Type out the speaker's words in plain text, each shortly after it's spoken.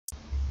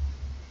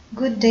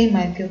Good day,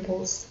 my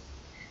pupils.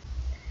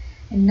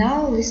 And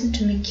now listen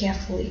to me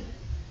carefully.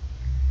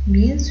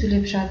 Мен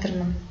сөйлеп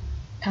жатырмын.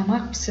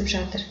 Тамақ пісіп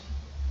жатыр.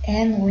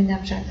 Ән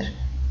ойнап жатыр.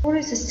 What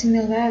is the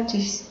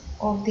similarities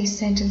of these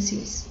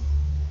sentences?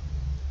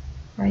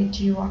 Right,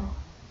 you are.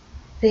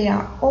 They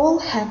are all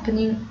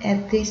happening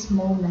at this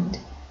moment.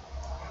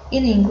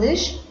 In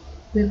English,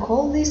 we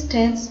call this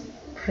tense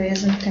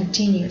present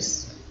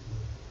continuous.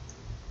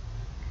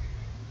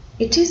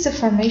 It is the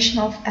formation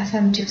of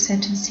affirmative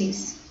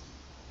sentences.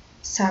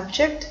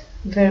 Subject,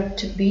 verb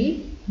to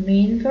be,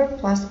 main verb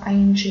plus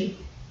ing.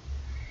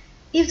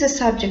 If the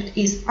subject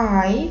is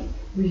I,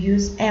 we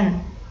use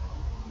am.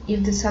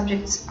 If the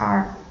subjects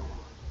are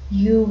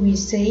you, we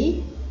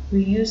say,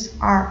 we use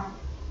are.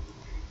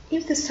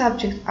 If the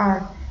subjects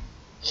are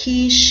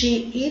he,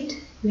 she, it,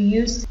 we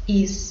use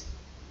is.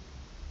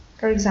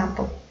 For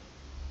example,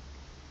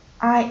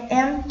 I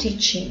am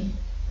teaching,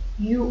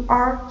 you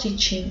are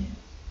teaching,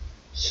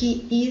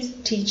 he is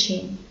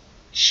teaching,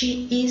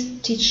 she is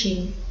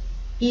teaching,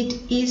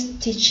 it is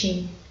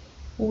teaching,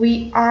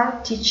 we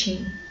are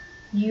teaching,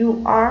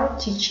 you are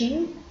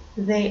teaching,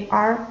 they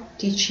are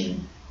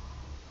teaching.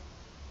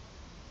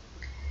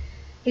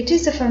 It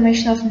is the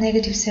formation of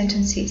negative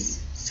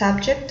sentences.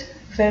 Subject,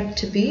 verb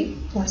to be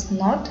plus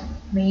not,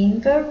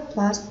 main verb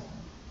plus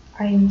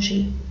ing.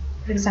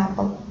 For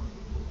example,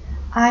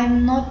 I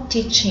am not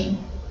teaching,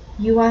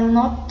 you are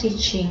not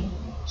teaching,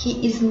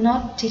 he is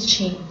not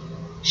teaching,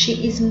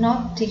 she is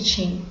not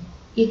teaching,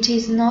 it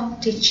is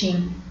not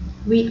teaching,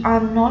 we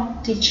are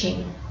not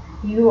teaching,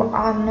 you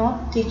are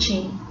not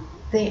teaching,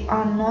 they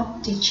are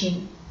not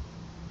teaching.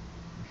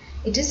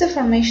 It is the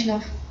formation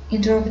of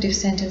interrogative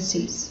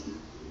sentences.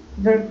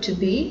 Verb to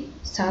be,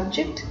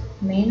 subject,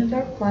 main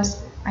verb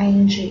plus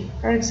ing.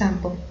 For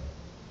example,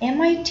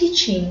 am I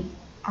teaching?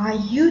 Are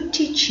you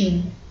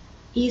teaching?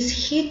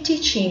 Is he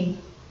teaching?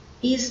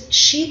 Is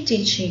she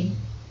teaching?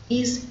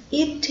 Is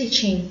it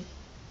teaching?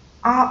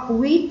 Are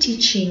we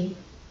teaching?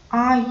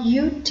 Are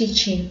you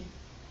teaching?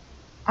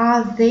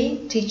 Are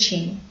they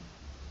teaching?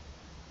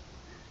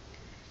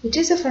 It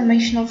is a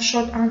formation of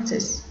short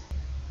answers.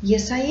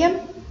 Yes, I am.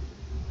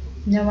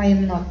 No, I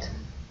am not.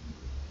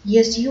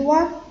 Yes, you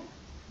are.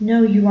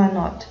 No, you are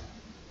not.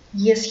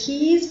 Yes,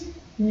 he is.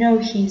 No,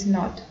 he is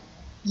not.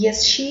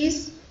 Yes, she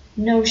is.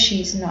 No,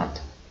 she is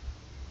not.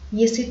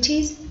 Yes, it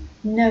is.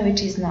 No,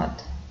 it is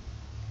not.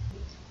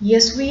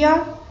 Yes, we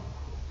are.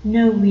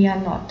 No, we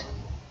are not.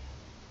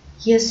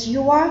 Yes,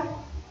 you are.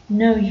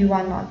 No, you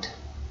are not.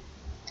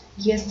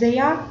 Yes, they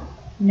are.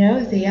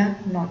 No, they are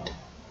not.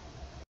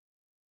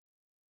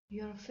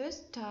 Your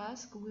first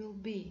task will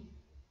be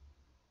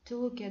to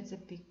look at the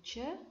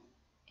picture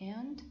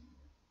and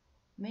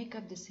make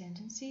up the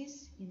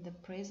sentences in the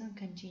present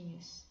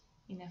continuous,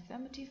 in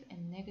affirmative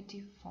and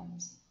negative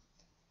forms.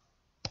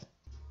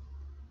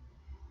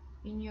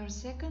 In your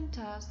second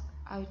task,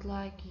 I would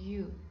like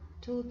you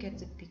to look at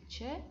the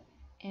picture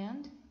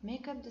and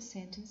make up the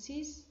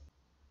sentences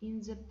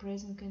in the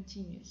present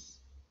continuous,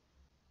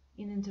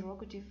 in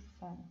interrogative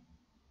form.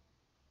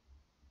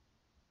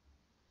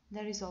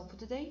 That is all for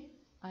today.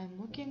 I am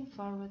looking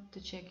forward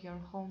to check your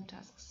home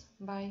tasks.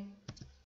 Bye.